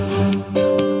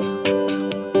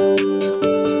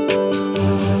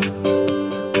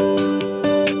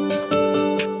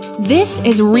This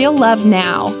is Real Love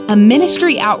Now, a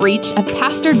ministry outreach of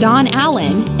Pastor Don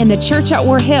Allen in the church at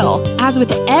War Hill. As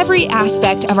with every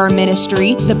aspect of our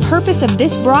ministry, the purpose of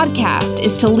this broadcast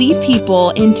is to lead people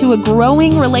into a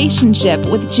growing relationship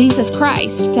with Jesus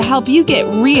Christ to help you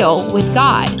get real with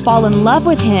God, fall in love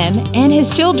with Him and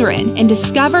His children, and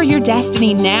discover your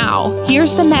destiny now.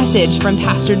 Here's the message from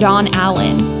Pastor Don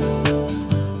Allen.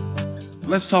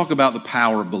 Let's talk about the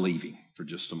power of believing for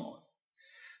just a moment.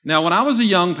 Now, when I was a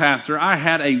young pastor, I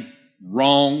had a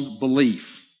wrong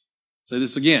belief. Say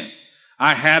this again.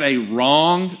 I had a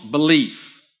wrong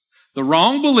belief. The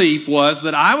wrong belief was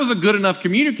that I was a good enough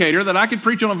communicator that I could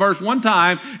preach on a verse one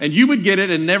time and you would get it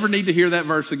and never need to hear that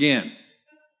verse again.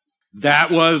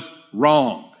 That was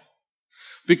wrong.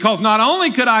 Because not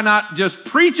only could I not just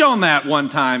preach on that one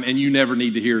time and you never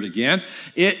need to hear it again,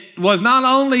 it was not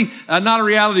only not a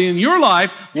reality in your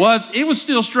life, it was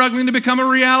still struggling to become a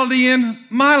reality in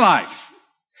my life.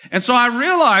 And so I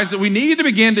realized that we needed to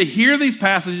begin to hear these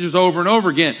passages over and over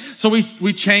again. So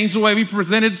we changed the way we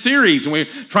presented series, and we're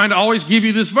trying to always give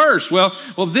you this verse. Well,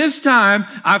 this time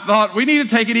I thought we need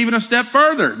to take it even a step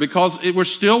further because we're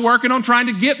still working on trying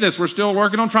to get this. We're still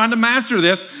working on trying to master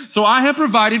this. So I have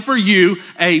provided for you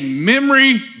a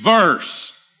memory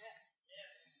verse.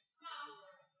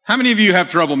 How many of you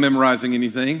have trouble memorizing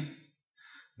anything?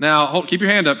 Now, keep your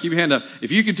hand up, keep your hand up.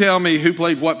 If you could tell me who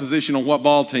played what position on what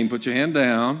ball team, put your hand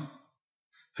down.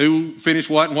 Who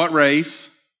finished what in what race.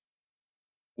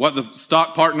 What the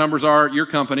stock part numbers are at your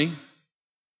company.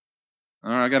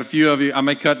 All right, I got a few of you. I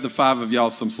may cut the 5 of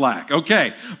y'all some slack.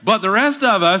 Okay, but the rest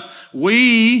of us,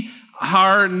 we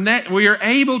are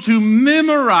able to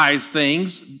memorize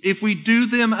things if we do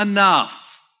them enough.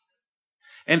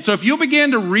 And so if you'll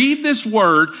begin to read this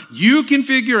word, you can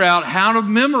figure out how to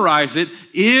memorize it.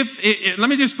 Let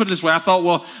me just put it this way. I thought,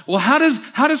 well, how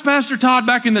does Pastor Todd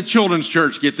back in the children's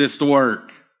church get this to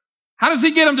work? How does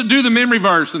he get them to do the memory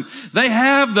verse? And they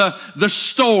have the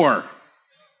store.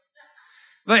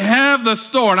 They have the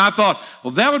store. And I thought,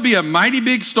 well, that would be a mighty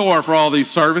big store for all these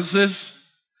services.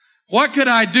 What could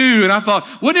I do? And I thought,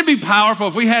 wouldn't it be powerful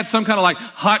if we had some kind of like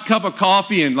hot cup of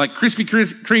coffee and like Krispy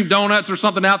Kreme donuts or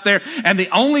something out there, and the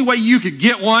only way you could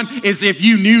get one is if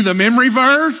you knew the memory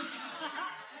verse?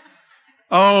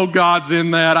 Oh, God's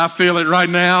in that. I feel it right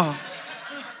now.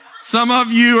 Some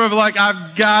of you are like,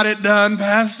 I've got it done,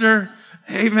 Pastor.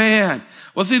 Amen.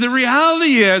 Well, see, the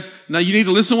reality is, now you need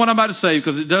to listen to what I'm about to say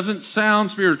because it doesn't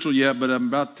sound spiritual yet, but I'm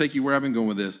about to take you where I've been going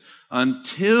with this.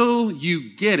 Until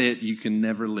you get it, you can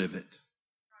never live it.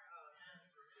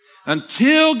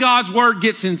 Until God's word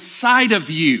gets inside of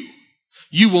you,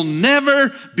 you will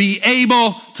never be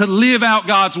able to live out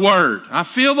God's word. I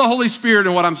feel the Holy Spirit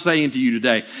in what I'm saying to you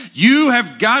today. You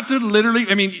have got to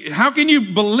literally, how can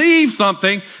you believe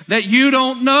something that you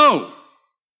don't know?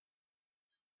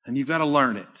 And you've got to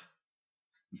learn it.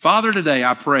 Father, today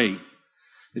I pray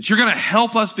that you're going to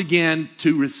help us begin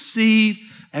to receive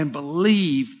and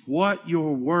believe what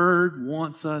your word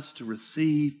wants us to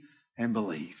receive and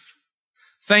believe.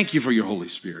 Thank you for your Holy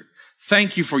Spirit.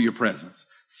 Thank you for your presence.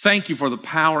 Thank you for the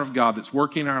power of God that's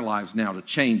working in our lives now to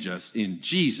change us. In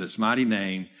Jesus' mighty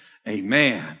name,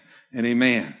 amen and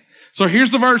amen. So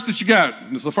here's the verse that you got.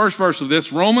 It's the first verse of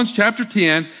this, Romans chapter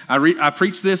 10. I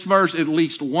preach this verse at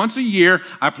least once a year.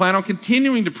 I plan on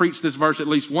continuing to preach this verse at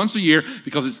least once a year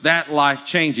because it's that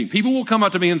life-changing. People will come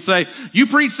up to me and say, you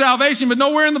preach salvation, but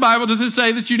nowhere in the Bible does it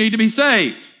say that you need to be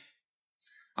saved.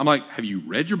 I'm like, have you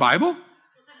read your Bible?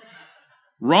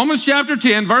 Romans chapter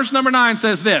 10, verse number 9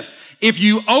 says this, if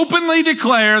you openly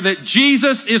declare that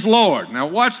Jesus is Lord. Now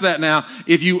watch that now.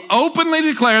 If you openly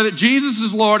declare that Jesus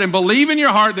is Lord and believe in your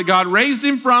heart that God raised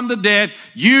him from the dead,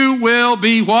 you will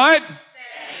be what?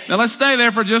 Now let's stay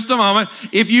there for just a moment.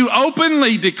 If you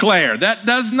openly declare, that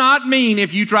does not mean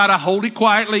if you try to hold it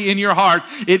quietly in your heart.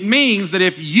 It means that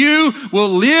if you will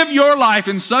live your life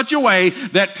in such a way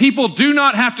that people do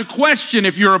not have to question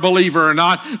if you're a believer or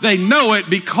not, they know it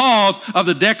because of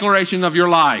the declaration of your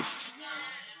life.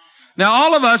 Now,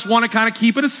 all of us want to kind of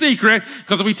keep it a secret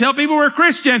because if we tell people we're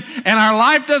Christian and our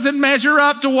life doesn't measure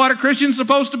up to what a Christian's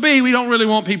supposed to be, we don't really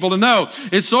want people to know.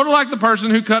 It's sort of like the person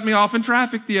who cut me off in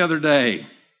traffic the other day.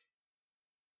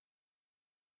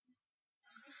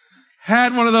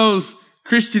 Had one of those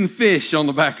Christian fish on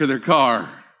the back of their car.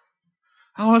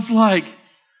 I was like,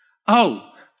 oh,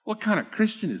 what kind of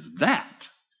Christian is that?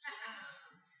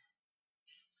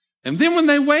 And then when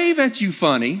they wave at you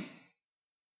funny,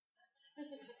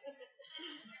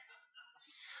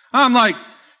 I'm like,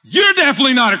 you're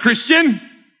definitely not a Christian.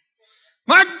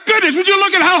 My goodness, would you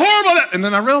look at how horrible that? And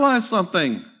then I realized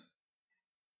something.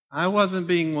 I wasn't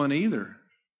being one either.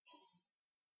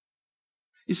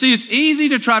 You see, it's easy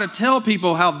to try to tell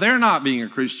people how they're not being a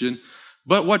Christian,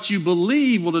 but what you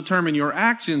believe will determine your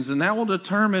actions, and that will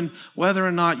determine whether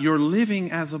or not you're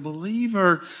living as a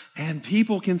believer and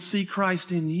people can see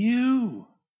Christ in you.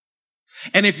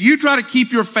 And if you try to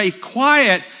keep your faith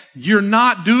quiet, you're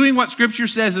not doing what Scripture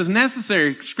says is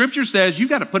necessary. Scripture says you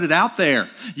got to put it out there.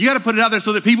 You got to put it out there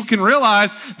so that people can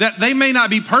realize that they may not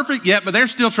be perfect yet, but they're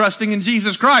still trusting in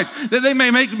Jesus Christ. That they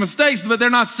may make mistakes, but they're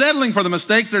not settling for the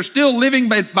mistakes. They're still living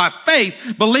by faith,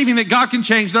 believing that God can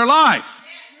change their life.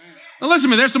 Now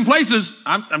listen to me, there's some places,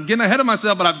 I'm getting ahead of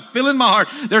myself, but I feel in my heart,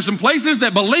 there's some places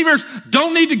that believers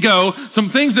don't need to go, some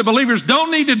things that believers don't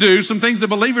need to do, some things that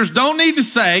believers don't need to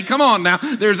say. Come on now.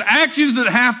 There's actions that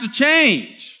have to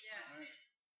change.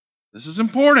 This is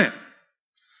important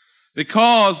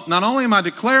because not only am I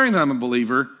declaring that I'm a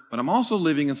believer, but I'm also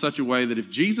living in such a way that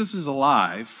if Jesus is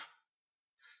alive,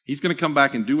 he's going to come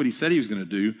back and do what he said he was going to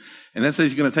do, and that says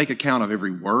he's going to take account of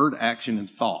every word, action, and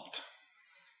thought.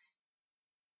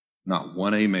 Not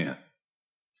one amen.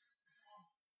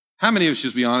 How many of us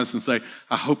just be honest and say,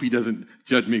 I hope he doesn't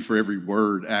judge me for every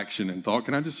word, action, and thought?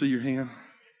 Can I just see your hand?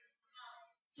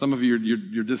 Some of you,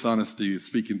 your dishonesty is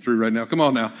speaking through right now. Come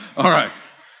on now. All right.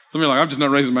 Some of you are like, I'm just not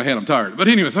raising my hand. I'm tired. But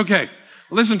anyways, okay.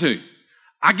 Listen to you.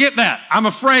 I get that. I'm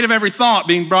afraid of every thought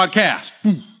being broadcast.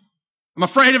 I'm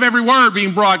afraid of every word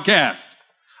being broadcast.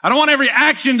 I don't want every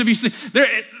action to be seen.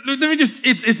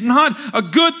 It's not a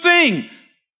good thing.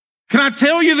 Can I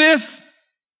tell you this?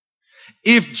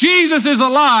 If Jesus is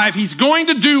alive, he's going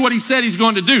to do what he said he's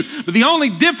going to do. But the only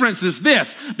difference is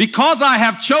this. Because I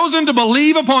have chosen to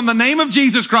believe upon the name of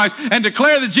Jesus Christ and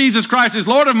declare that Jesus Christ is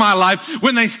Lord of my life,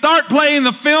 when they start playing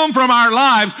the film from our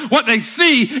lives, what they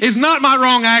see is not my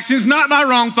wrong actions, not my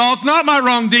wrong thoughts, not my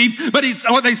wrong deeds, but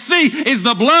what they see is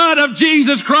the blood of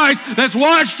Jesus Christ that's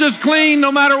washed us clean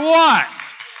no matter what.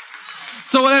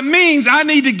 So that means I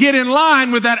need to get in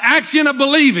line with that action of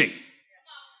believing.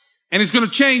 And it's going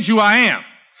to change who I am.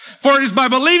 For it is by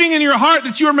believing in your heart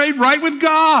that you are made right with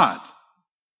God.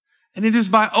 And it is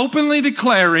by openly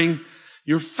declaring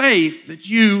your faith that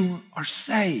you are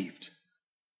saved.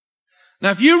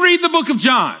 Now, if you read the book of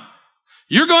John,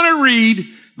 you're going to read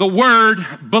the word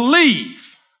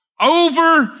believe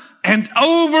over and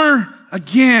over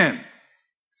again.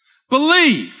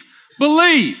 Believe,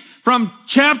 believe. From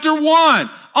chapter 1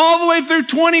 all the way through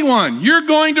 21, you're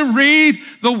going to read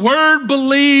the word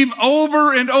believe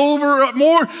over and over,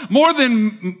 more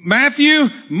than Matthew,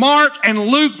 Mark, and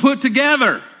Luke put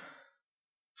together.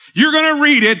 You're going to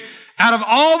read it out of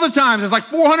all the times. It's like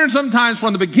 400 sometimes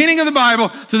from the beginning of the Bible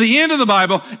to the end of the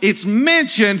Bible. It's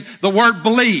mentioned the word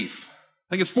believe.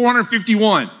 I think it's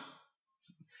 451.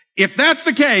 If that's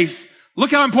the case,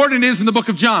 look how important it is in the book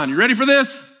of John. You ready for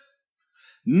this?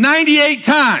 98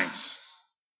 times.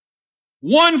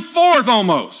 1/4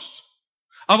 almost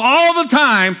of all the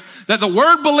times that the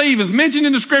word believe is mentioned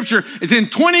in the scripture is in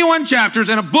 21 chapters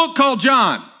in a book called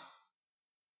John.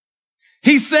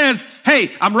 He says,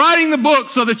 hey, I'm writing the book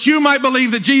so that you might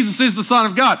believe that Jesus is the Son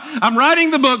of God. I'm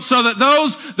writing the book so that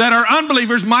those that are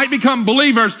unbelievers might become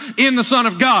believers in the Son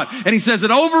of God. And he says it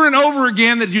over and over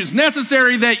again that it's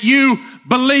necessary that you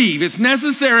believe. It's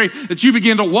necessary that you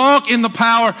begin to walk in the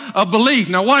power of belief.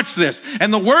 Now watch this.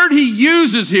 And the word he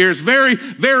uses here is very,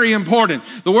 very important.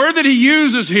 The word that he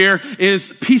uses here is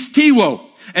pisteuo.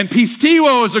 And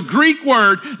pisteuo is a Greek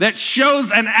word that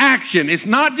shows an action. It's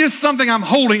not just something I'm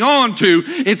holding on to.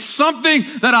 It's something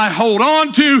that I hold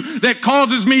on to that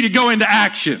causes me to go into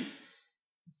action.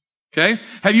 Okay?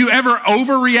 Have you ever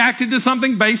overreacted to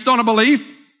something based on a belief?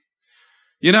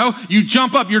 You know, you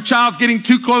jump up, your child's getting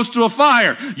too close to a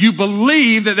fire. You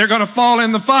believe that they're going to fall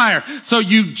in the fire. So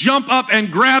you jump up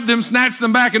and grab them, snatch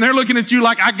them back, and they're looking at you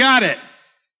like, I got it.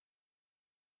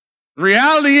 The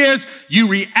reality is you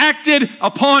reacted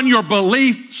upon your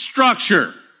belief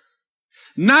structure.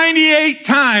 98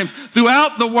 times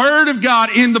throughout the Word of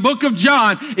God in the book of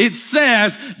John, it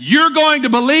says you're going to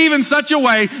believe in such a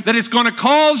way that it's going to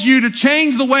cause you to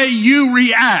change the way you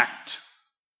react.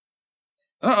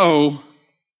 Uh-oh.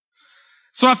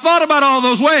 So I thought about all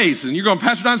those ways, and you're going,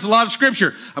 Pastor Don, it's a lot of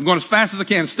scripture. I'm going as fast as I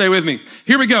can. Stay with me.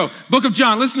 Here we go. Book of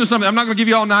John. Listen to something. I'm not going to give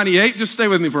you all 98. Just stay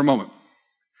with me for a moment.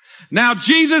 Now,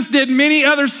 Jesus did many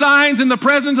other signs in the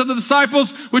presence of the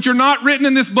disciples, which are not written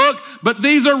in this book, but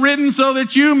these are written so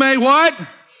that you may what?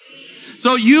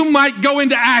 So you might go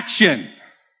into action.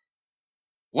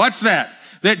 What's that?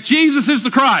 That Jesus is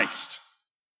the Christ.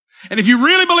 And if you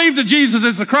really believe that Jesus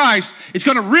is the Christ, it's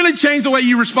going to really change the way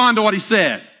you respond to what he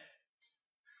said.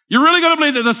 You're really going to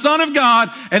believe that the Son of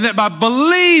God, and that by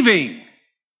believing,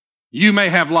 you may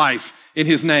have life in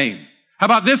his name. How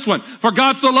about this one? For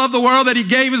God so loved the world that he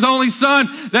gave his only son,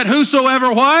 that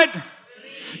whosoever what?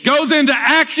 Goes into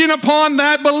action upon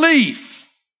that belief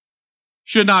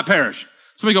should not perish.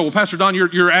 Somebody go, well, Pastor Don,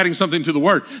 you're adding something to the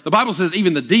word. The Bible says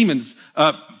even the demons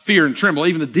fear and tremble.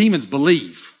 Even the demons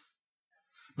believe.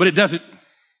 But it doesn't.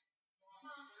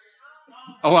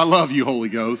 Oh, I love you, Holy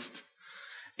Ghost.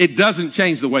 It doesn't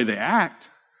change the way they act.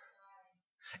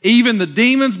 Even the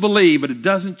demons believe, but it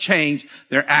doesn't change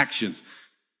their actions.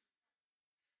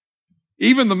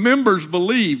 Even the members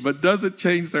believe, but doesn't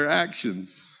change their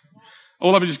actions. Oh,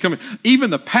 let me just come in.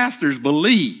 Even the pastors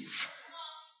believe,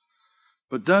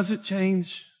 but does it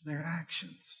change their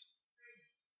actions?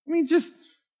 I mean, do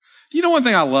you know one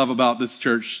thing I love about this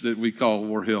church that we call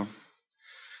War Hill?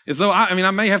 Is though,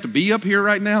 I may have to be up here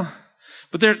right now,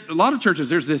 but a lot of churches,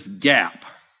 there's this gap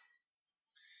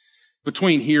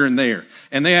between here and there.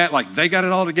 And they act like they got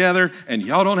it all together and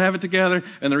y'all don't have it together.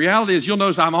 And the reality is, you'll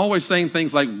notice I'm always saying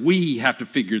things like, we have to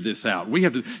figure this out. We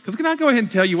have to, because can I go ahead and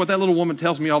tell you what that little woman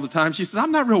tells me all the time? She says,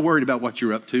 I'm not real worried about what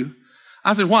you're up to.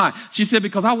 I said, why? She said,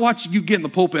 because I watch you get in the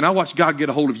pulpit and I watch God get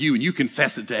a hold of you and you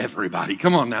confess it to everybody.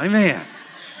 Come on now, amen.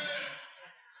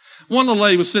 One little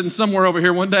lady was sitting somewhere over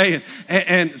here one day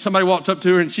and somebody walked up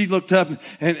to her and she looked up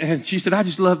and she said, I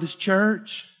just love this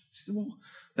church. She said,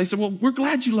 they said, well, we're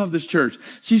glad you love this church.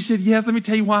 She said, yes, let me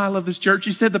tell you why I love this church.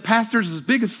 She said, the pastor's as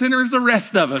big a sinner as the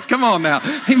rest of us. Come on now.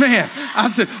 Amen. I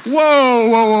said,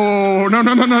 whoa.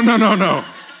 No.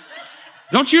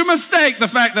 Don't you mistake the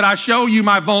fact that I show you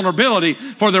my vulnerability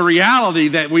for the reality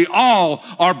that we all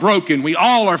are broken. We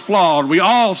all are flawed. We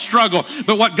all struggle.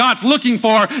 But what God's looking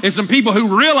for is some people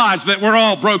who realize that we're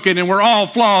all broken and we're all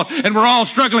flawed and we're all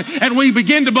struggling. And we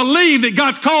begin to believe that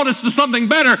God's called us to something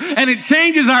better, and it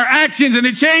changes our actions and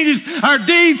it changes our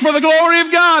deeds for the glory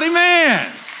of God.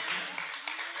 Amen.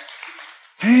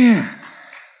 Man.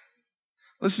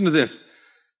 Listen to this.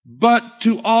 But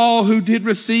to all who did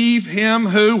receive him,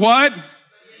 who what?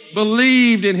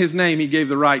 Believed in his name, he gave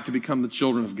the right to become the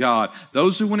children of God.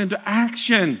 Those who went into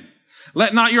action.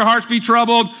 Let not your hearts be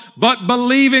troubled, but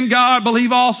believe in God.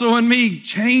 Believe also in me.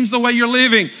 Change the way you're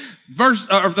living.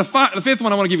 The fifth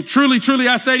one I want to give you. Truly, truly,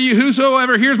 I say to you,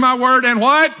 whosoever hears my word and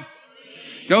what?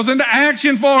 Goes into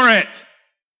action for it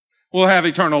will have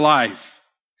eternal life.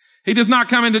 He does not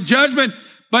come into judgment,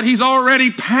 but he's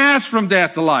already passed from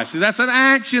death to life. See, that's an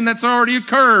action that's already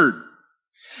occurred.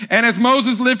 And as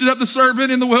Moses lifted up the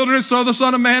serpent in the wilderness, so the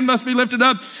Son of Man must be lifted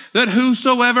up, that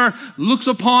whosoever looks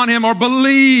upon him or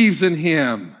believes in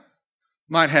him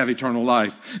might have eternal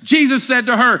life. Jesus said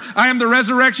to her, I am the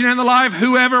resurrection and the life.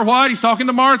 Whoever what? He's talking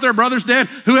to Martha, her brother's dead.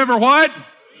 Whoever what?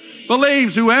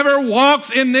 Believes. Whoever walks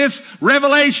in this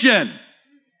revelation.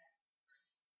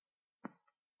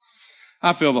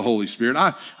 I feel the Holy Spirit.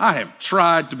 I have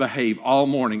tried to behave all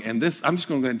morning, and I'm just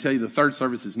going to go ahead and tell you the third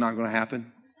service is not going to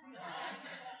happen.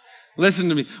 Listen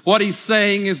to me. What he's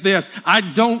saying is this. I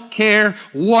don't care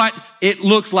what it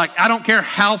looks like. I don't care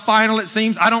how final it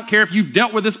seems. I don't care if you've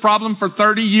dealt with this problem for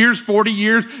 30 years, 40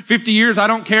 years, 50 years. I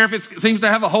don't care if it seems to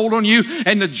have a hold on you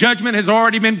and the judgment has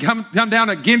already been come down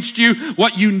against you.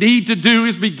 What you need to do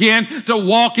is begin to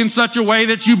walk in such a way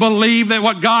that you believe that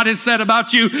what God has said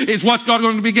about you is what's going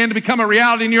to begin to become a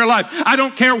reality in your life. I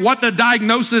don't care what the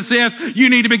diagnosis is. You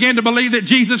need to begin to believe that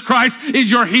Jesus Christ is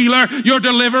your healer, your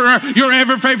deliverer, your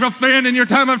ever faithful friend in your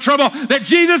time of trouble, that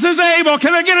Jesus is able.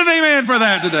 Can I get an amen for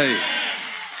that today?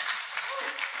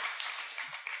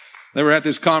 They were at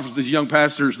this conference, these young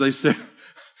pastors, they said,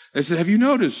 have you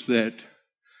noticed that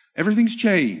everything's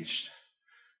changed?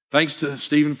 Thanks to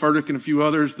Stephen Furtick and a few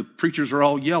others, the preachers are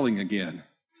all yelling again.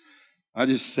 I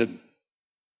just said,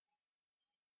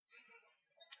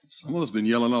 some of us have been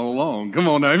yelling all along. Come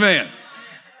on now, amen.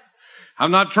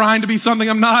 I'm not trying to be something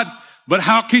I'm not. But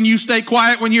how can you stay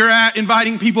quiet when you're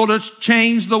inviting people to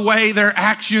change the way their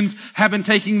actions have been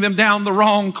taking them down the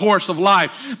wrong course of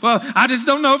life? Well, I just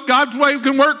don't know if God's way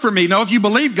can work for me. No, if you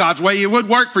believe God's way, it would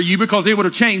work for you because it would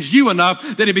have changed you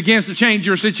enough that it begins to change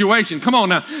your situation. Come on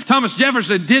now. Thomas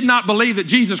Jefferson did not believe that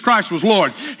Jesus Christ was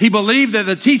Lord. He believed that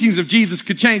the teachings of Jesus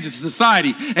could change his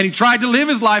society, and he tried to live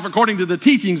his life according to the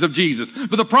teachings of Jesus.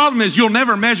 But the problem is you'll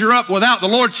never measure up without the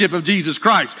lordship of Jesus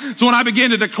Christ. So when I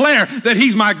begin to declare that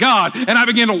he's my God, and I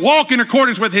begin to walk in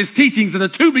accordance with his teachings, and the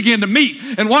two begin to meet.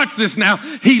 And watch this now.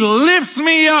 He lifts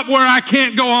me up where I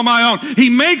can't go on my own. He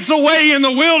makes a way in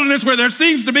the wilderness where there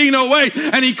seems to be no way.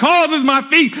 And he causes my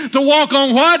feet to walk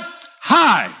on what?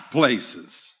 High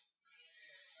places.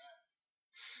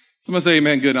 Somebody say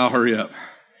amen. Good. I'll hurry up.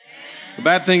 The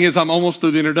bad thing is I'm almost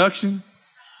through the introduction.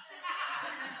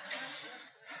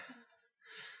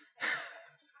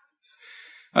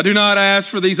 I do not ask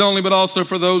for these only, but also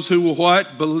for those who will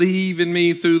what? Believe in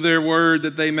me through their word,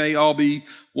 that they may all be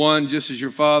one, just as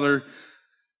you, Father,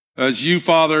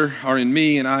 are in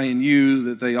me and I in you,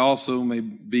 that they also may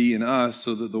be in us,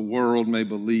 so that the world may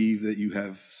believe that you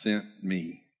have sent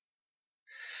me.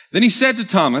 Then he said to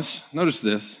Thomas, notice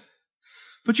this,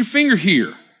 put your finger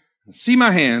here and see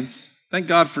my hands. Thank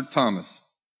God for Thomas.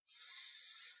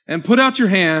 And put out your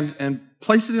hand and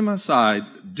place it in my side.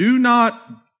 Do not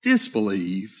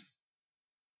disbelieve.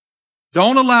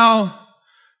 Don't allow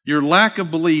your lack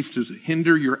of belief to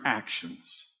hinder your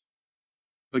actions,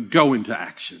 but go into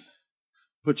action.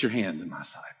 Put your hand in my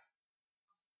side.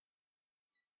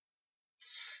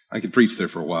 I could preach there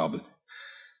for a while, but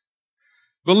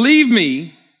believe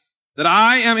me that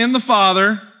I am in the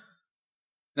Father.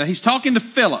 Now he's talking to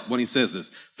Philip when he says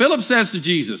this. Philip says to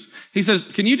Jesus, he says,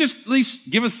 can you just at least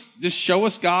show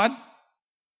us God?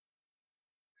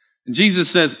 And Jesus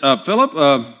says,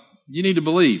 Philip, you need to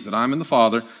believe that I'm in the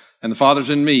Father and the Father's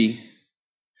in me.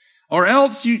 Or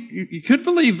else you could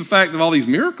believe the fact of all these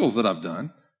miracles that I've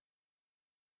done.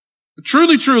 But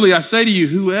truly, truly, I say to you,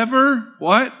 whoever,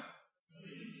 what?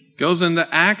 Goes into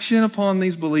action upon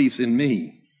these beliefs in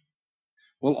me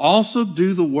will also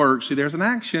do the work. See, there's an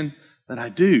action that I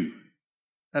do.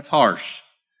 That's harsh.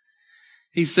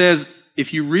 He says,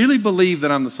 if you really believe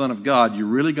that I'm the Son of God, you're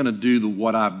really going to do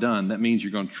what I've done. That means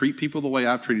you're going to treat people the way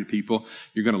I've treated people.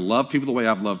 You're going to love people the way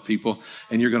I've loved people.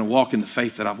 And you're going to walk in the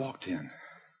faith that I've walked in.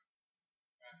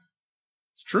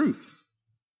 It's truth.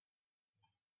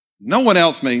 No one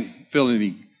else may feel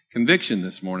any conviction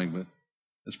this morning, but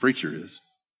this preacher is.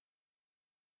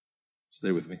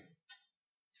 Stay with me.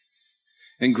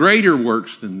 And greater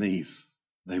works than these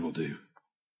they will do,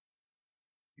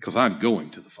 because I'm going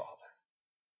to the Father.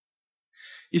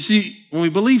 You see, when we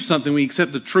believe something, we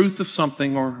accept the truth of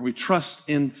something, or we trust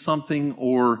in something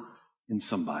or in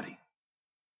somebody.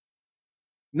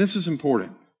 And this is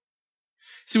important.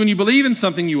 See, when you believe in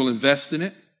something, you will invest in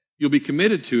it. You'll be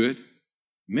committed to it.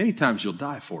 Many times you'll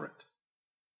die for it.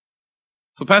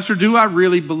 So, Pastor, do I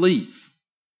really believe?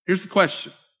 Here's the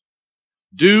question.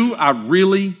 Do I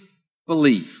really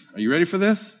believe? Are you ready for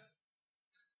this?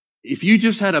 If you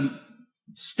just had a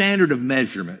standard of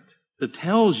measurement that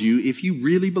tells you if you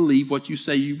really believe what you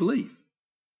say you believe,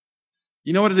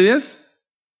 you know what it is?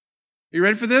 Are you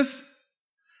ready for this?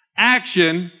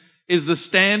 Action is the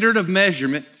standard of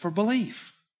measurement for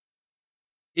belief.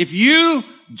 If you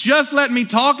just let me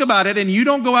talk about it and you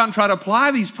don't go out and try to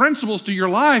apply these principles to your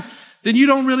life, then you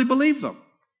don't really believe them.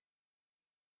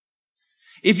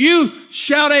 If you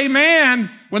shout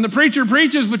amen when the preacher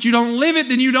preaches, but you don't live it,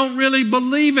 then you don't really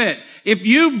believe it. If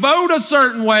you vote a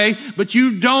certain way, but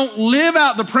you don't live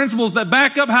out the principles that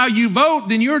back up how you vote,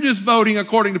 then you're just voting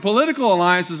according to political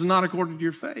alliances and not according to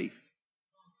your faith.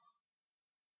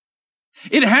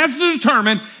 It has to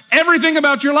determine everything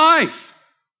about your life.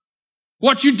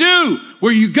 What you do,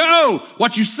 where you go,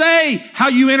 what you say, how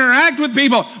you interact with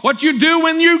people, what you do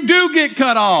when you do get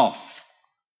cut off.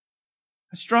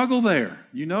 I struggle there.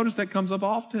 You notice that comes up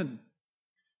often.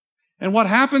 And what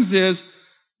happens is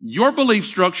your belief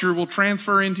structure will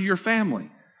transfer into your family.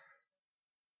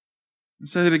 I'll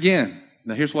say it again.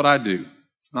 Now here's what I do.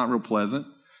 It's not real pleasant,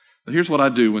 but here's what I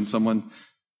do when someone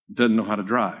doesn't know how to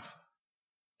drive.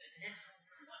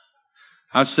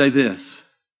 I say this.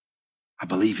 I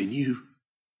believe in you.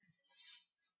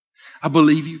 I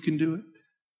believe you can do it.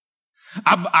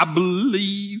 I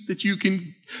believe that you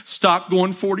can stop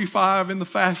going 45 in the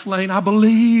fast lane. I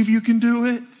believe you can do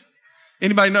it.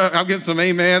 Anybody know? I'm getting some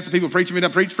amens. People preaching me.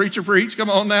 Preach, preacher, preach. Come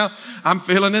on now. I'm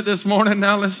feeling it this morning.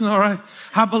 Now listen, all right.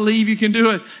 I believe you can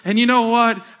do it. And you know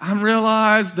what? I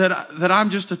realize that I'm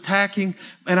just attacking,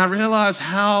 and I realize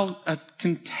how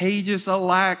contagious a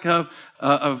lack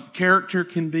of character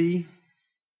can be.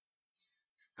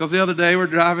 Because the other day we're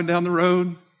driving down the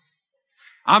road.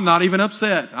 I'm not even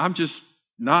upset. I'm just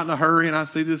not in a hurry, and I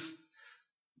see this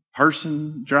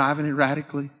person driving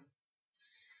erratically.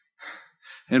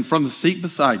 And from the seat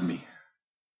beside me,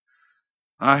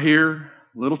 I hear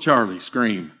little Charlie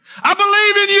scream, I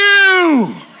believe in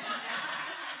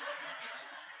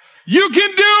you! You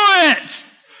can do it!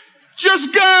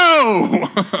 Just go!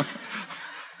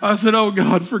 I said, oh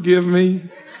God, forgive me.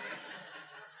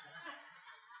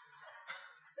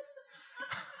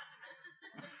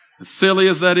 As silly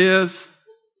as that is,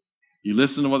 you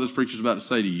listen to what this preacher's about to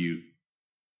say to you,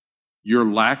 your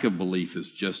lack of belief is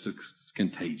just as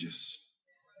contagious.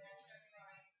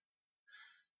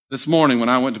 This morning when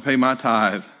I went to pay my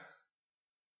tithe,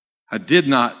 I did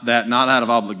not out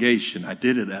of obligation. I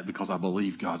did it because I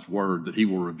believe God's word that he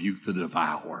will rebuke the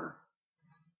devourer.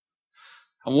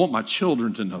 I want my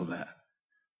children to know that.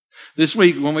 This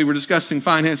week, when we were discussing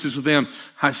finances with them,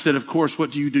 I said, of course,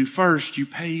 what do you do first? You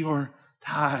pay your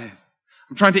tithe.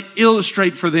 I'm trying to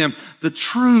illustrate for them the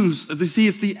truths. See,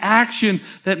 it's the action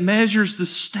that measures the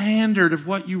standard of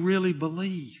what you really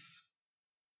believe.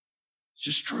 It's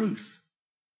just truth.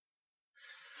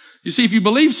 You see, if you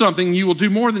believe something, you will do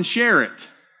more than share it.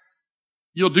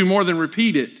 You'll do more than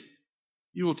repeat it.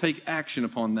 You will take action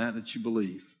upon that you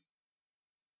believe.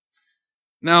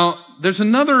 Now, there's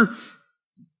another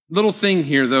little thing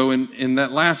here, though, in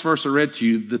that last verse I read to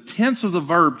you. The tense of the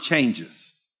verb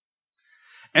changes.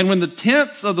 And when the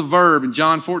tense of the verb in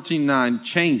John 14:9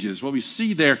 changes, what we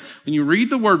see there, when you read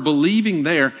the word believing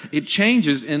there, it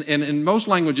changes. And in most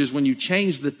languages, when you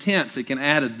change the tense, it can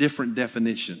add a different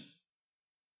definition.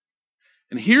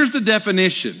 And here's the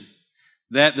definition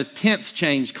that the tense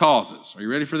change causes. Are you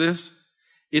ready for this?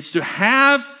 It's to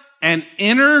have an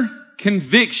inner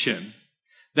conviction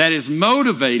that is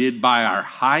motivated by our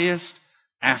highest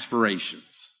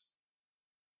aspirations.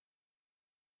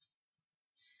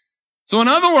 So in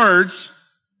other words,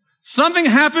 something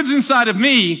happens inside of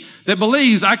me that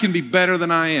believes I can be better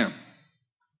than I am.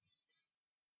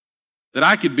 That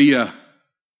I could be a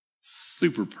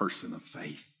super person of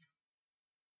faith.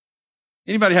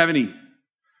 Anybody have any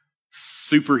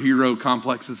superhero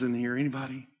complexes in here?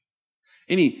 Anybody?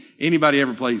 Anybody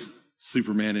ever plays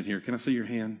Superman in here? Can I see your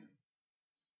hand?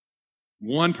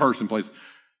 One person plays.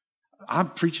 I'm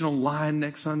preaching online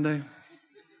next Sunday.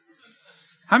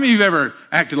 How many of you have ever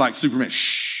acted like Superman?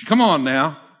 Shh, come on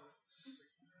now.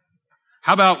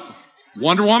 How about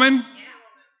Wonder Woman?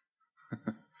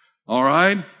 All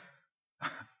right.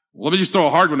 Let me just throw a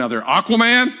hard one out there.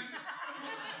 Aquaman?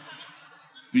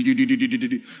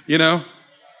 You know?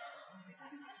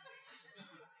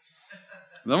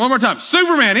 Then one more time.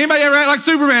 Superman. Anybody ever act like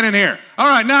Superman in here? All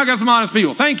right, now I got some honest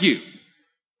people. Thank you.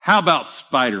 How about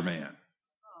Spider-Man?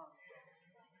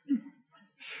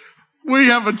 We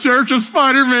have a church of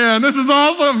Spider-Man. This is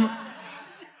awesome.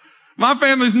 My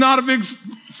family's not a big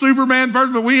Superman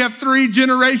person, but we have 3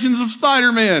 generations of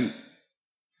Spider-Man.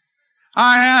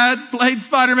 I had played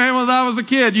Spider-Man when I was a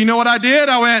kid. You know what I did?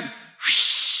 I went,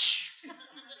 whoosh.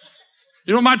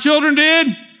 You know what my children did?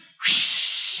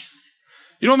 Whoosh.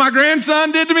 You know what my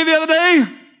grandson did to me the other day?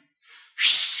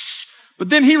 Whoosh. But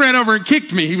then he ran over and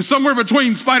kicked me. He was somewhere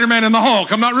between Spider-Man and the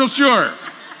Hulk. I'm not real sure.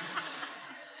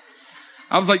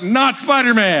 I was like, not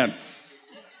Spider-Man.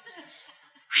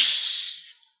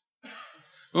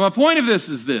 Well, my point of this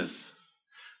is this.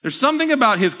 There's something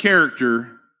about his character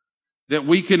that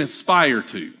we can aspire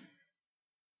to.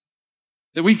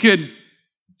 That we could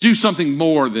do something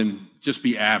more than just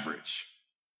be average.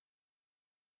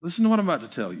 Listen to what I'm about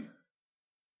to tell you.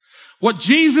 What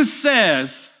Jesus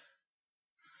says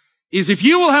is if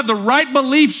you will have the right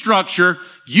belief structure,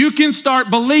 you can start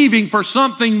believing for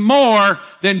something more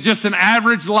than just an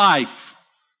average life.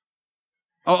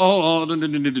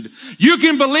 You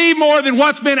can believe more than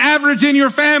what's been average in your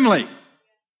family.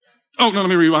 Oh, no, let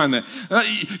me rewind that.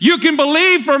 You can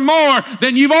believe for more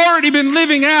than you've already been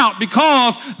living out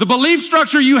because the belief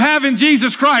structure you have in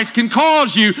Jesus Christ can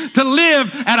cause you to live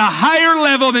at a higher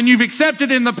level than you've accepted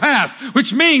in the past,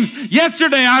 which means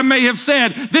yesterday I may have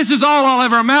said, this is all I'll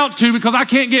ever amount to because I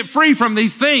can't get free from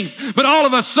these things. But all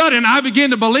of a sudden, I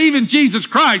begin to believe in Jesus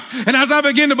Christ. And as I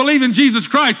begin to believe in Jesus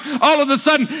Christ, all of a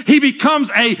sudden, he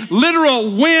becomes a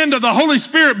literal wind of the Holy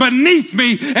Spirit beneath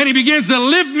me, and he begins to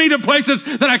lift me to places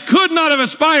that I could not have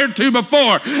aspired to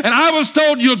before. And I was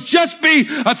told you'll just be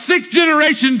a 6th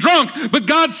generation drunk. But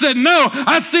God said, no,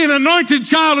 I see an anointed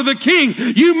child of the King.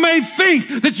 You may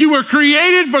think that you were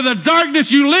created for the darkness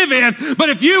you live in, but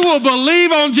if you will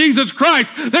believe on Jesus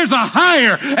Christ, there's a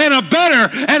higher and a better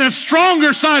and a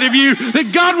stronger side of you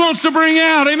that God wants to bring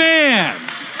out. Amen.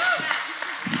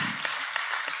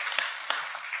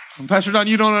 Pastor Don,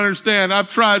 you don't understand. I've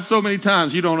tried so many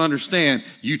times. You don't understand.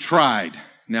 You tried.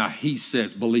 Now he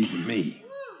says, believe in me.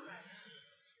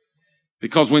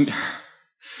 Because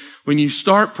when you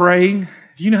start praying,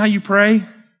 do you know how you pray?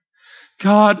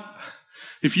 God,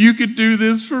 if you could do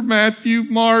this for Matthew,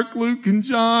 Mark, Luke, and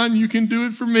John, you can do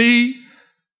it for me.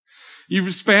 You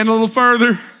expand a little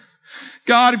further.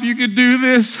 God, if you could do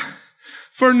this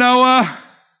for Noah,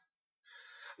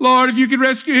 Lord, if you could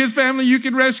rescue his family, you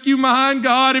can rescue mine.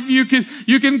 God, if you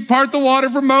can part the water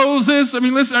for Moses. I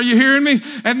mean, listen, are you hearing me?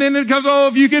 And then it comes,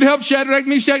 if you could help Shadrach,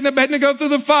 Meshach, and Abednego through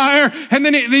the fire. And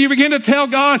then you begin to tell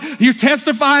God, you're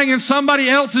testifying in somebody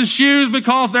else's shoes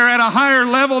because they're at a higher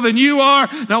level than you are.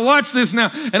 Now watch this now.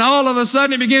 And all of a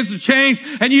sudden it begins to change.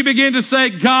 And you begin to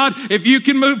say, God, if you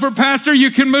can move for Pastor,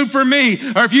 you can move for me.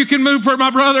 Or if you can move for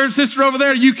my brother and sister over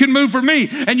there, you can move for me.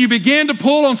 And you begin to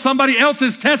pull on somebody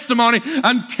else's testimony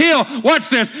until until, watch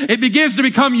this, it begins to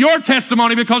become your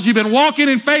testimony because you've been walking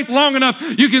in faith long enough.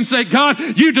 You can say, God,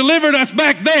 you delivered us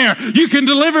back there. You can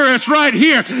deliver us right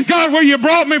here. God, where you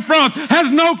brought me from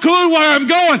has no clue where I'm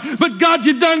going, but God,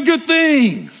 you've done good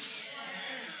things.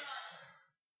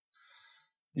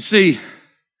 You see,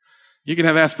 you can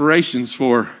have aspirations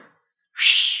for,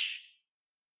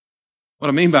 what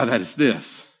I mean by that is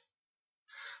this.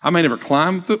 I may never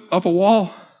climb up a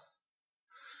wall,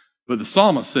 but the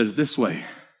psalmist said it this way.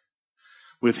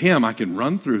 With him, I can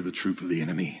run through the troop of the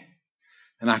enemy,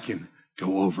 and I can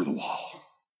go over the wall.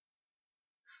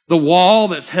 The wall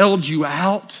that's held you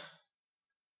out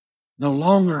no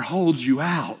longer holds you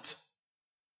out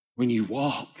when you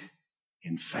walk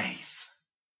in faith.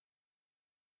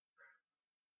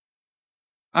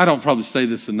 I don't probably say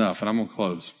this enough, and I'm going to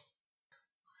close.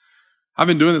 I've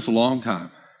been doing this a long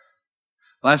time.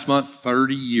 Last month,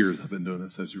 30 years I've been doing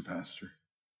this as your pastor.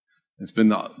 It's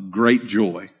been a great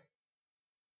joy.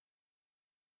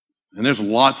 And there's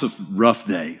lots of rough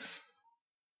days,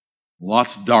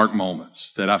 lots of dark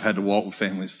moments that I've had to walk with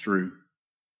families through.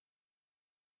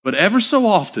 But ever so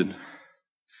often,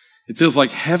 it feels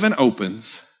like heaven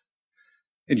opens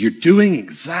and you're doing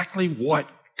exactly what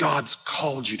God's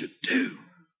called you to do.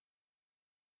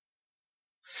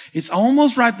 It's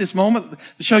almost right this moment,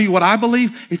 to show you what I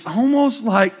believe, it's almost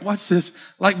like, watch this,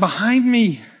 like behind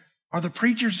me are the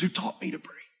preachers who taught me to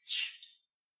preach.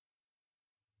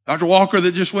 Dr. Walker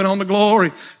that just went on to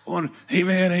glory, going,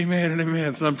 amen, amen, and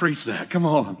amen. Son, preach that. Come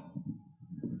on.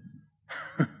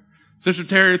 Sister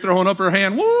Terry throwing up her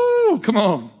hand. Woo, come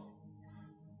on.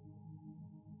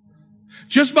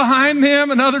 Just behind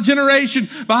them, another generation.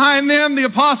 Behind them, the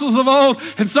apostles of old.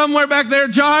 And somewhere back there,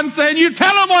 John saying, you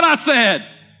tell them what I said.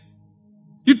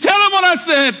 You tell them what I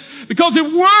said, because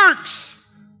it works.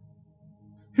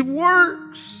 It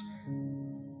works.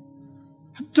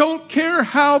 I don't care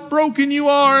how broken you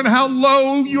are and how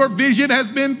low your vision has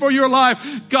been for your life.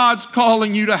 God's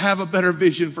calling you to have a better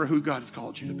vision for who God has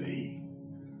called you to be.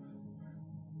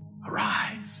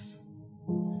 Arise.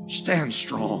 Stand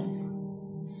strong.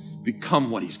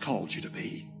 Become what He's called you to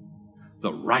be.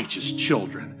 The righteous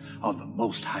children of the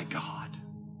Most High God.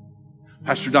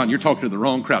 Pastor Don, you're talking to the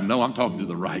wrong crowd. No, I'm talking to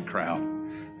the right crowd.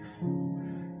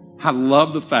 I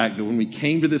love the fact that when we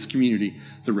came to this community,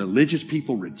 the religious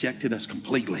people rejected us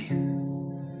completely.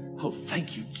 Oh,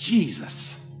 thank you,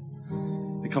 Jesus.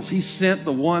 Because He sent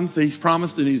the ones that He's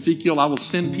promised in Ezekiel, I will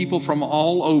send people from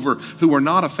all over who are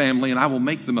not a family, and I will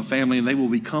make them a family, and they will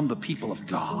become the people of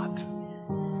God.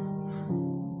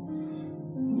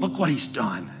 Look what He's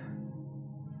done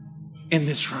in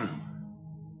this room.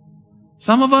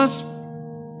 Some of us,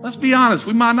 let's be honest,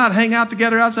 we might not hang out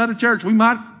together outside of church. We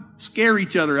might scare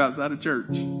each other outside of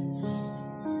church.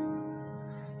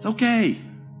 It's okay.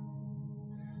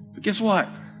 But guess what?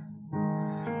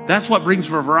 That's what brings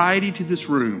variety to this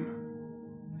room.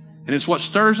 And it's what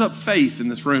stirs up faith in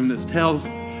this room that tells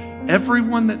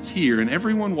everyone that's here and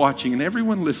everyone watching and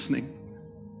everyone listening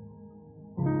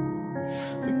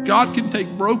that God can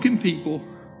take broken people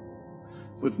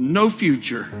with no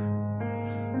future.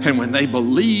 And when they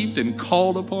believed and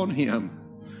called upon Him,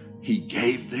 He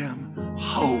gave them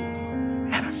hope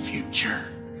and a future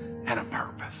and a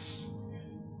purpose.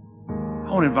 I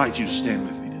want to invite you to stand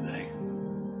with me today.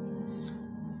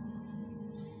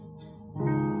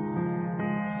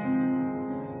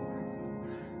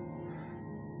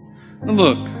 Now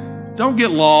look, don't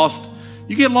get lost.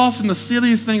 You get lost in the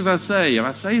silliest things I say. If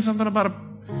I say something about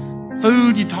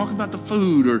food, you talk about the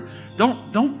food, or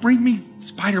don't bring me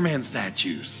Spider-Man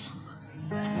statues.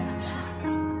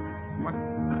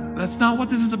 That's not what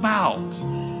this is about.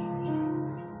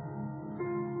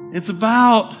 It's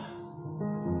about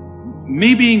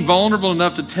me being vulnerable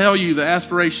enough to tell you the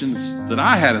aspirations that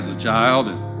I had as a child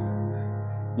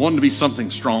and wanting to be something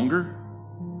stronger.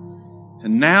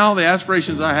 And now the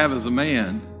aspirations I have as a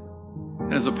man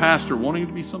and as a pastor wanting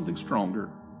to be something stronger,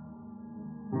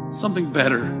 something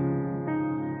better,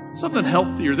 something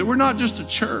healthier, that we're not just a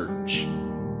church,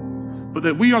 but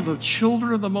that we are the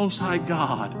children of the Most High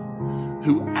God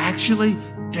who actually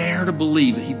dare to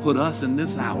believe that He put us in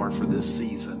this hour for this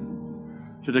season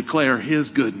to declare His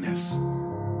goodness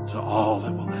to all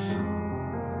that will listen.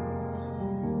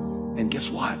 And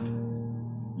guess what?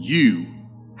 You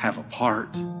have a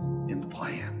part in the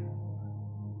plan.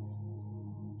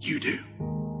 You do.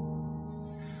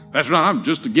 Pastor Ron, I'm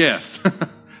just a guest.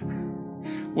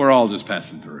 We're all just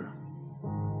passing through.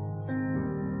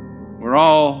 We're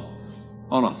all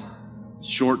on a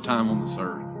short time on this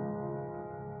earth.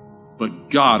 But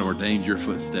God ordained your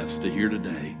footsteps to here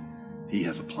today. He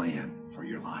has a plan for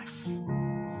your life.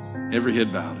 Every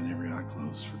head bowed and every eye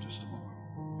closed for just a moment.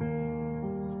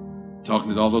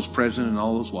 talking to all those present and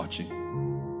all those watching.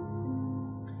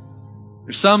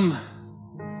 There's some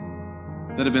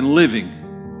that have been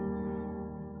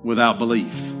living without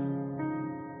belief.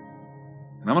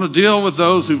 And I'm going to deal with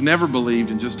those who've never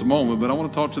believed in just a moment, but I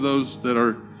want to talk to those that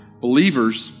are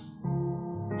believers,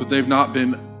 but they've not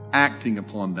been acting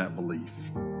upon that belief.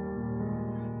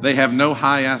 They have no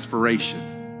high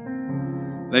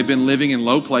aspiration. They've been living in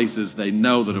low places they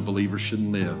know that a believer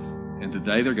shouldn't live. And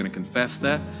today they're going to confess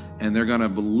that, and they're going to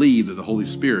believe that the Holy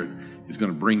Spirit is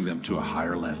going to bring them to a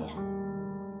higher level.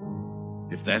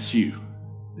 If that's you,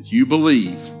 that you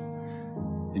believe,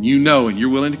 and you know and you're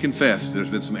willing to confess there's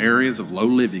been some areas of low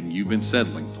living you've been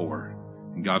settling for,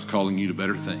 and God's calling you to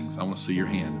better things, I want to see your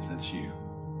hand if that's you.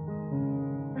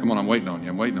 Come on, I'm waiting on you.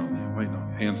 I'm waiting on you. I'm waiting on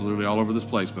you. Hands literally all over this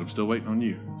place, but I'm still waiting on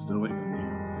you. I'm still waiting on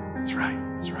you. That's right.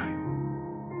 That's right.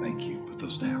 Thank you. Put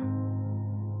those down.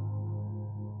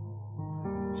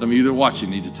 Some of you that are watching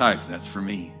need to type, that's for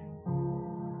me.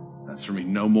 That's for me.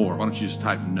 No more. Why don't you just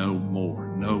type no more,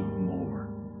 no more,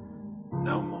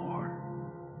 no more.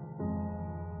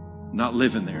 Not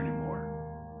living there anymore.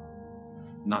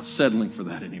 Not settling for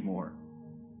that anymore.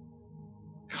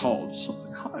 Called to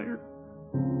something higher.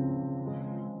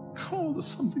 Called to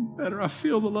something better. I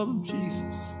feel the love of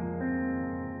Jesus.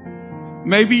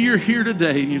 Maybe you're here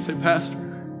today and you say, Pastor,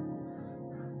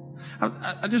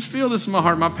 I just feel this in my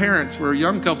heart. My parents were a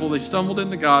young couple. They stumbled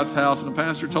into God's house, and the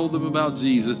pastor told them about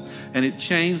Jesus, and it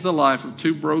changed the life of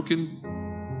two broken,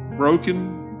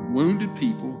 wounded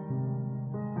people.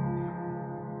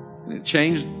 And it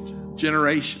changed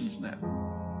generations now.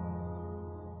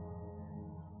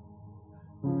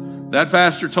 That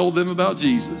pastor told them about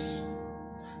Jesus.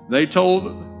 They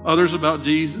told others about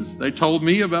Jesus. They told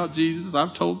me about Jesus.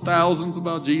 I've told thousands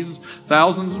about Jesus.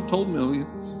 Thousands have told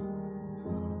millions.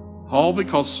 All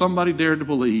because somebody dared to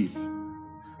believe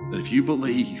that if you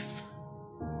believe,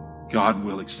 God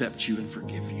will accept you and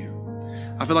forgive you.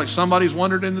 I feel like somebody's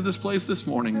wandered into this place this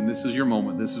morning, and this is your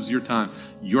moment. This is your time.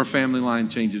 Your family line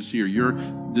changes here.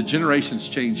 The generations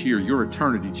change here. Your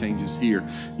eternity changes here.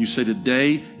 You say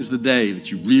today is the day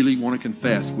that you really want to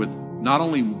confess with not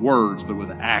only words, but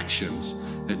with actions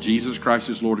that Jesus Christ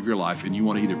is Lord of your life, and you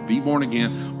want to either be born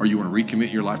again or you want to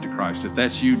recommit your life to Christ. If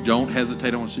that's you, don't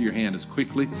hesitate. I want to see your hand as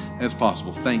quickly as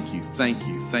possible. Thank you, thank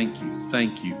you, thank you,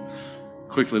 thank you.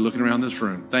 Quickly looking around this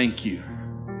room. Thank you.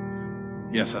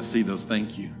 Yes, I see those.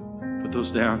 Thank you. Put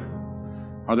those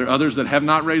down. Are there others that have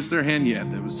not raised their hand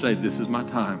yet that would say, this is my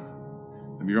time?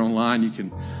 If you're online, you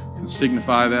can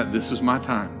signify that. This is my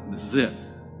time. This is it.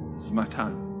 This is my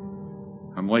time.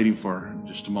 I'm waiting for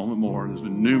just a moment more. There's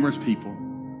been numerous people.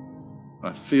 But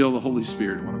I feel the Holy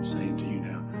Spirit in what I'm saying to you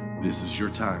now. This is your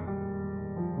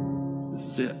time. This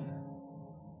is it.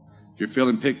 If you're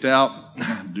feeling picked out,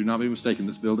 do not be mistaken.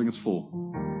 This building is full.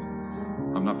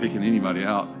 I'm not picking anybody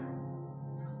out.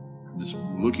 I'm just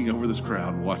looking over this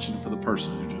crowd, watching for the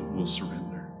person who will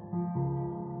surrender.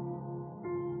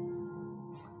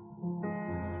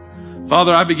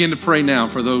 Father, I begin to pray now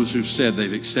for those who've said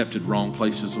they've accepted wrong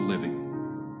places of living.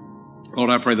 Lord,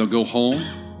 I pray they'll go home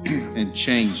and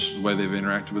change the way they've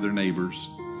interacted with their neighbors.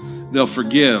 They'll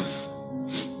forgive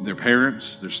their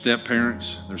parents, their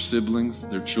step-parents, their siblings,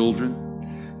 their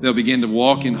children. They'll begin to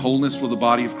walk in wholeness with the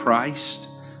body of Christ.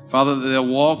 Father, that they'll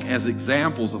walk as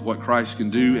examples of what Christ can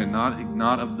do and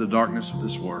not of the darkness of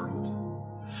this world.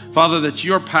 Father, that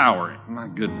your power, my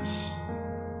goodness.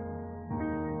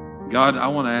 God, I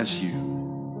want to ask you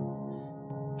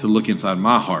to look inside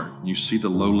my heart. You see the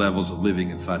low levels of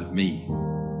living inside of me.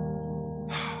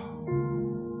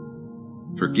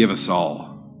 Forgive us all.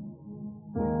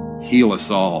 Heal us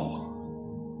all.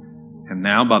 And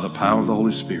now by the power of the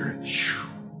Holy Spirit,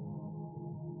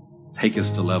 take us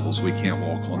to levels we can't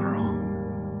walk on our own.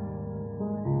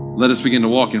 Let us begin to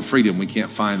walk in freedom we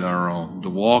can't find on our own. To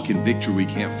walk in victory we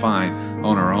can't find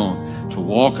on our own. To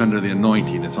walk under the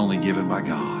anointing that's only given by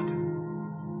God.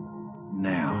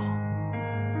 Now.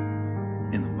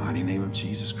 In the mighty name of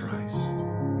Jesus Christ.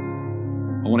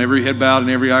 I want every head bowed and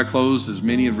every eye closed. As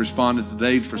many have responded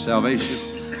today for salvation,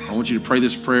 I want you to pray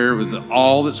this prayer with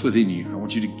all that's within you. I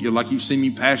want you to, like you've seen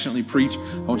me passionately preach,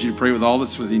 I want you to pray with all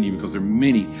that's within you, because there are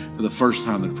many for the first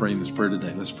time that are praying this prayer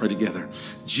today. Let's pray together.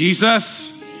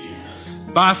 Jesus,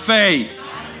 by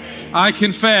faith, I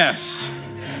confess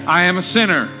I am a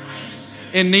sinner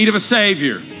in need of a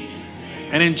Savior.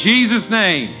 And in Jesus'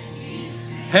 name,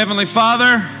 Heavenly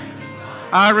Father,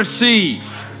 I receive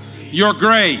your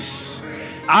grace.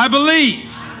 I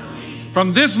believe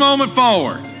from this moment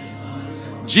forward,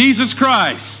 Jesus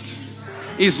Christ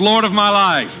is Lord of my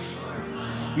life.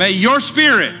 May your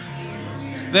Spirit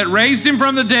that raised him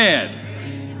from the dead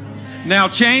Now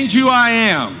change who I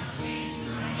am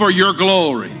for your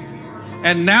glory.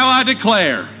 And now I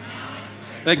declare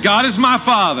that God is my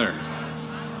Father,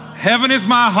 heaven is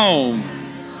my home,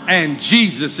 and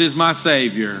Jesus is my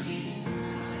Savior.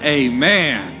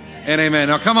 Amen and amen.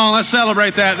 Now come on, let's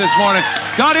celebrate that this morning.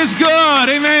 God is good.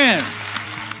 Amen.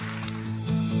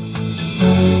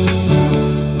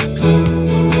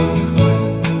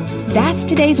 That's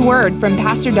today's word from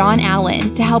Pastor Don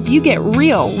Allen to help you get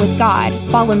real with God,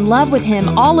 fall in love with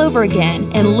Him all over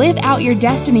again, and live out your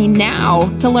destiny now.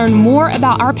 To learn more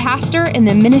about our pastor and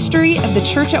the ministry of the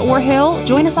church at War Hill,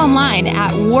 join us online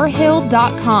at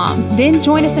warhill.com. Then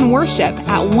join us in worship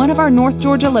at one of our North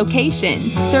Georgia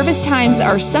locations. Service times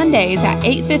are Sundays at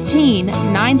 8:15,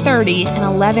 9:30, and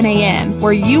 11 a.m.,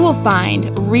 where you will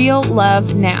find real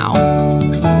love now.